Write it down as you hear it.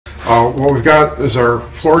What we've got is our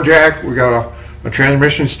floor jack. We got a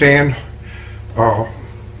transmission stand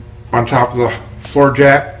on top of the floor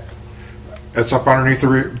jack. It's up underneath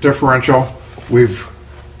the differential. We've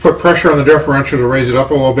put pressure on the differential to raise it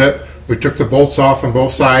up a little bit. We took the bolts off on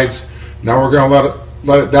both sides. Now we're going to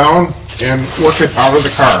let it down and work it out of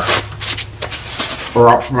the car, or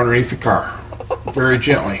out from underneath the car, very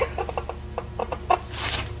gently.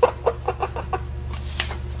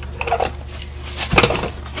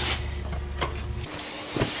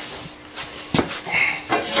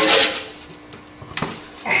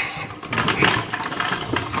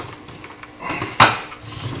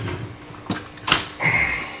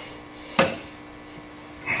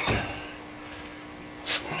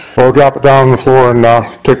 We'll drop it down on the floor and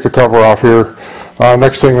take the cover off here.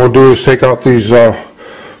 Next thing we'll do is take out these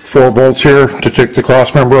 4 bolts here to take the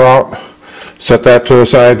cross member out. Set that to the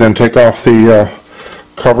side, then take off the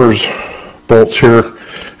covers bolts here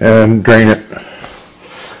and drain it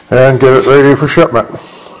and get it ready for shipment.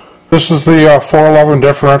 This is the 411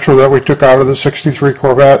 differential that we took out of the 63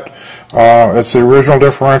 Corvette. It's the original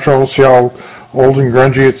differential. See how old and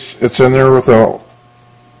grungy it's in there with the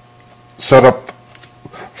setup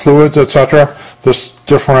fluids, etc. This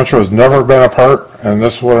differential has never been apart, and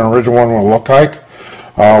this is what an original one will look like.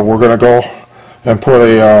 We're going to go and put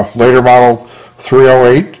a later model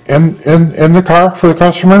 308 in the car for the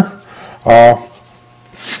customer.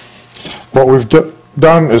 What we've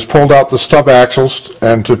done is pulled out the stub axles,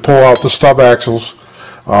 and to pull out the stub axles,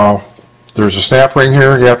 there's a snap ring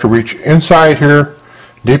here. You have to reach inside here,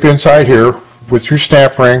 deep inside here, with your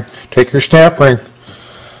snap ring. Take your snap ring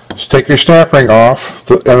off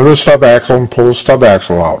the end of the stub axle and pull the stub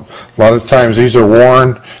axle out. A lot of times these are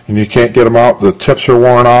worn and you can't get them out. The tips are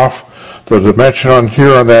worn off. The dimension on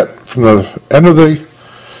here on that, from the end of the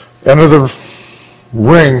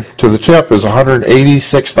ring to the tip, is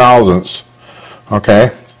 186 thousandths.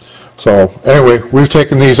 Okay, so anyway, we've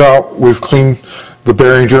taken these out. We've cleaned the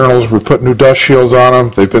bearing journals. We put new dust shields on them.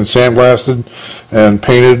 They've been sandblasted and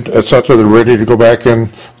painted, etc. They're ready to go back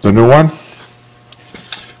in the new one.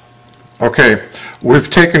 Okay,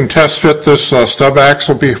 we've taken test fit this stub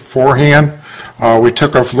axle beforehand. We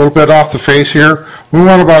took a little bit off the face here. We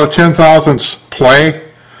want about a 10 thousandths play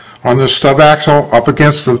on this stub axle up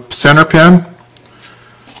against the center pin.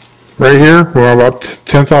 Right here, we want about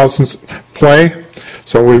 10 thousandths play.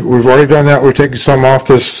 So we've already done that. We've taken some off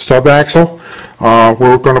this stub axle.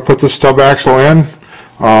 We're going to put the stub axle in.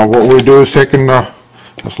 What we do is taking, that's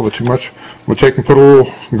a little bit too much. We'll take and put a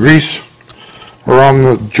little grease around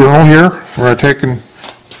the journal here. We're going to take and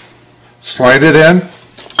slide it in.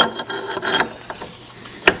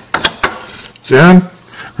 It's in.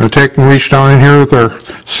 We're going to take and reach down in here with our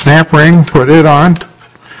snap ring, put it on.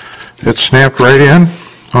 It's snapped right in.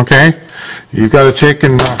 Okay. You've got to take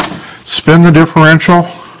and spin the differential.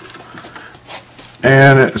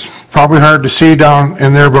 And it's probably hard to see down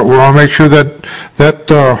in there, but we want to make sure that that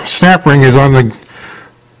snap ring is on the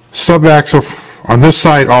stub axle on this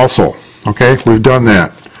side also. Okay, we've done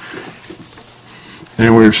that.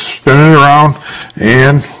 And we're spinning it around,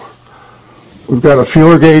 and we've got a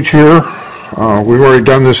feeler gauge here. We've already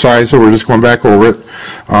done this side, so we're just going back over it.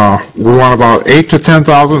 We want about 8 to 10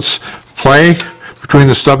 thousandths play between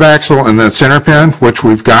the stub axle and that center pin, which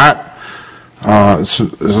we've got. It's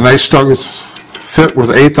a nice stub fit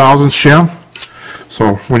with 8 thousandths shim.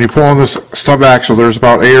 So when you pull on this stub axle, there's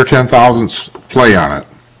about 8 or 10 thousandths play on it.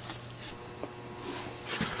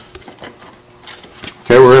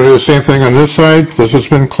 Okay, we're going to do the same thing on this side. This has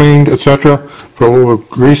been cleaned, etc. Put a little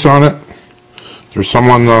grease on it. There's some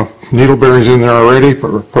on the needle bearings in there already.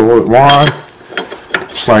 Put a little bit more on.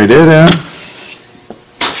 Slide it in.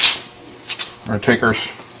 We're going to take our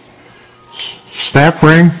snap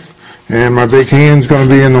ring, and my big hand's going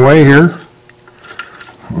to be in the way here.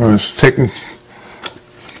 I'm just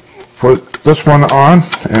put this one on,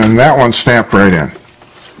 and that one snapped right in.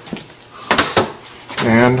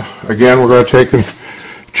 And again, we're going to take and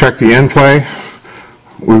check the end play.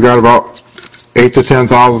 We've got about 8 to 10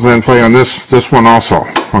 thousandths end play on this one also.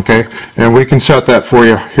 Okay, and we can set that for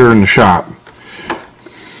you here in the shop.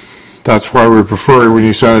 That's why we prefer, when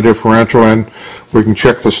you set a differential in, we can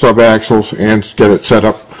check the stub axles and get it set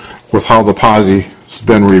up with how the posi has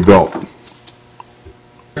been rebuilt.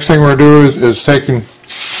 Next thing we're going to do is take and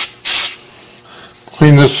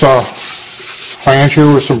clean this flange here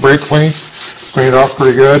with some brake clean. Clean it off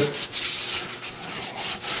pretty good.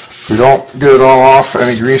 If we don't get it all off,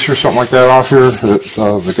 any grease or something like that off here,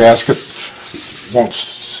 the gasket won't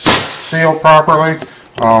seal properly.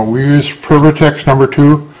 We use Pervatex number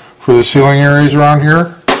 2 for the sealing areas around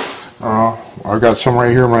here. I've got some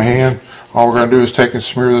right here in my hand. All we're going to do is take and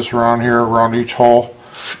smear this around here, around each hole,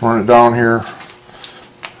 run it down here,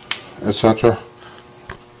 etc.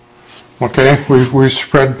 Okay, we've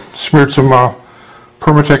smeared some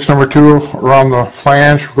Permatex number 2 around the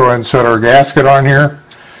flange. We'll go ahead and set our gasket on here,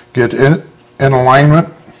 get in alignment.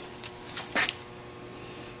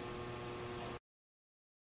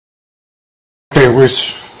 Okay, we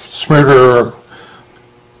smeared our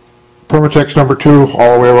Permatex number 2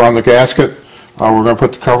 all the way around the gasket. We're going to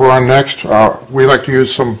put the cover on next. We like to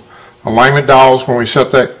use some alignment dowels when we set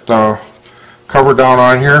that cover down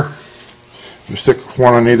on here. You stick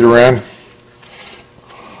one on either end.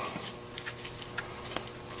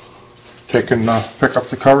 Take and pick up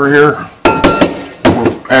the cover here.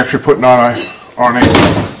 We're actually putting on a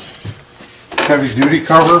heavy duty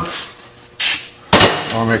cover.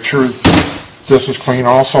 I'll make sure this is clean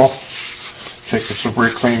also. Take this to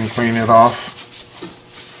brake clean and clean it off,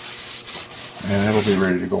 and it'll be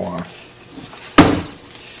ready to go on.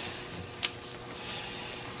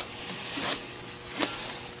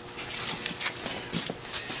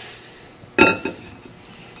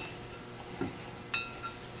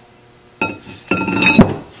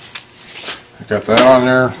 Got that on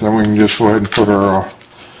there, then we can just go ahead and put our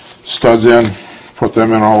studs in, put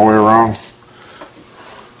them in all the way around,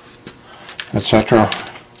 etc.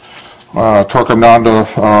 Torque them down to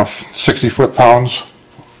 60 foot-pounds,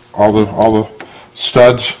 all the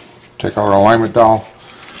studs. Take out our alignment dowel,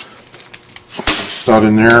 stud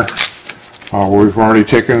in there. We've already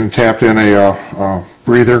taken and tapped in a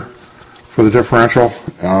breather for the differential.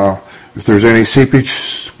 If there's any seepage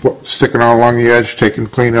sticking out along the edge, take and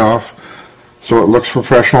clean it off so it looks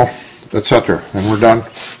professional, etc. And we're done.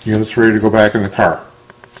 The unit's ready to go back in the car.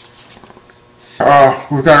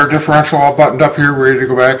 We've got our differential all buttoned up here, ready to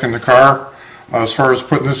go back in the car. As far as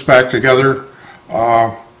putting this back together,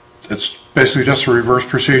 it's basically just a reverse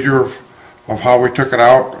procedure of how we took it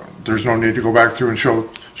out. There's no need to go back through and show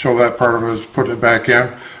that part of it, put it back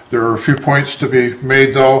in. There are a few points to be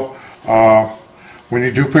made though. When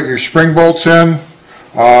you do put your spring bolts in,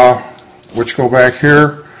 which go back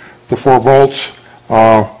here, the 4 bolts,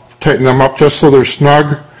 tighten them up just so they're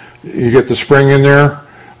snug. You get the spring in there.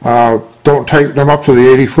 Don't tighten them up to the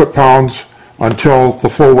 80 foot-pounds until the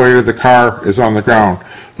full weight of the car is on the ground.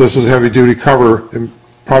 This is a heavy-duty cover. It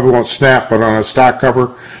probably won't snap, but on a stock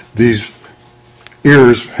cover, these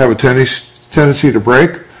ears have a tendency to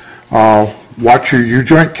break. Watch your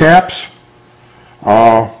U-joint caps.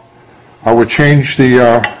 I would change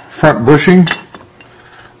the front bushing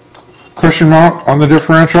cushion mount on the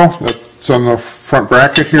differential. That's on the front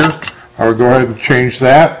bracket here. I would go ahead and change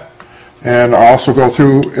that. And also go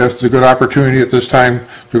through, it's a good opportunity at this time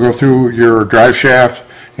to go through your drive shaft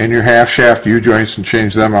and your half shaft U-joints and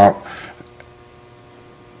change them out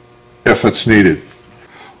if it's needed.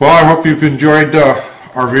 Well, I hope you've enjoyed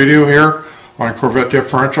our video here on Corvette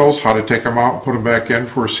differentials, how to take them out and put them back in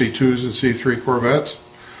for C2s and C3 Corvettes.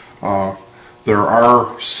 There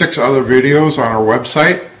are 6 other videos on our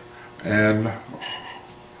website, and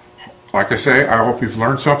like I say, I hope you've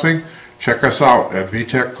learned something. Check us out at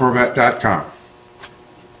vtechcorvette.com.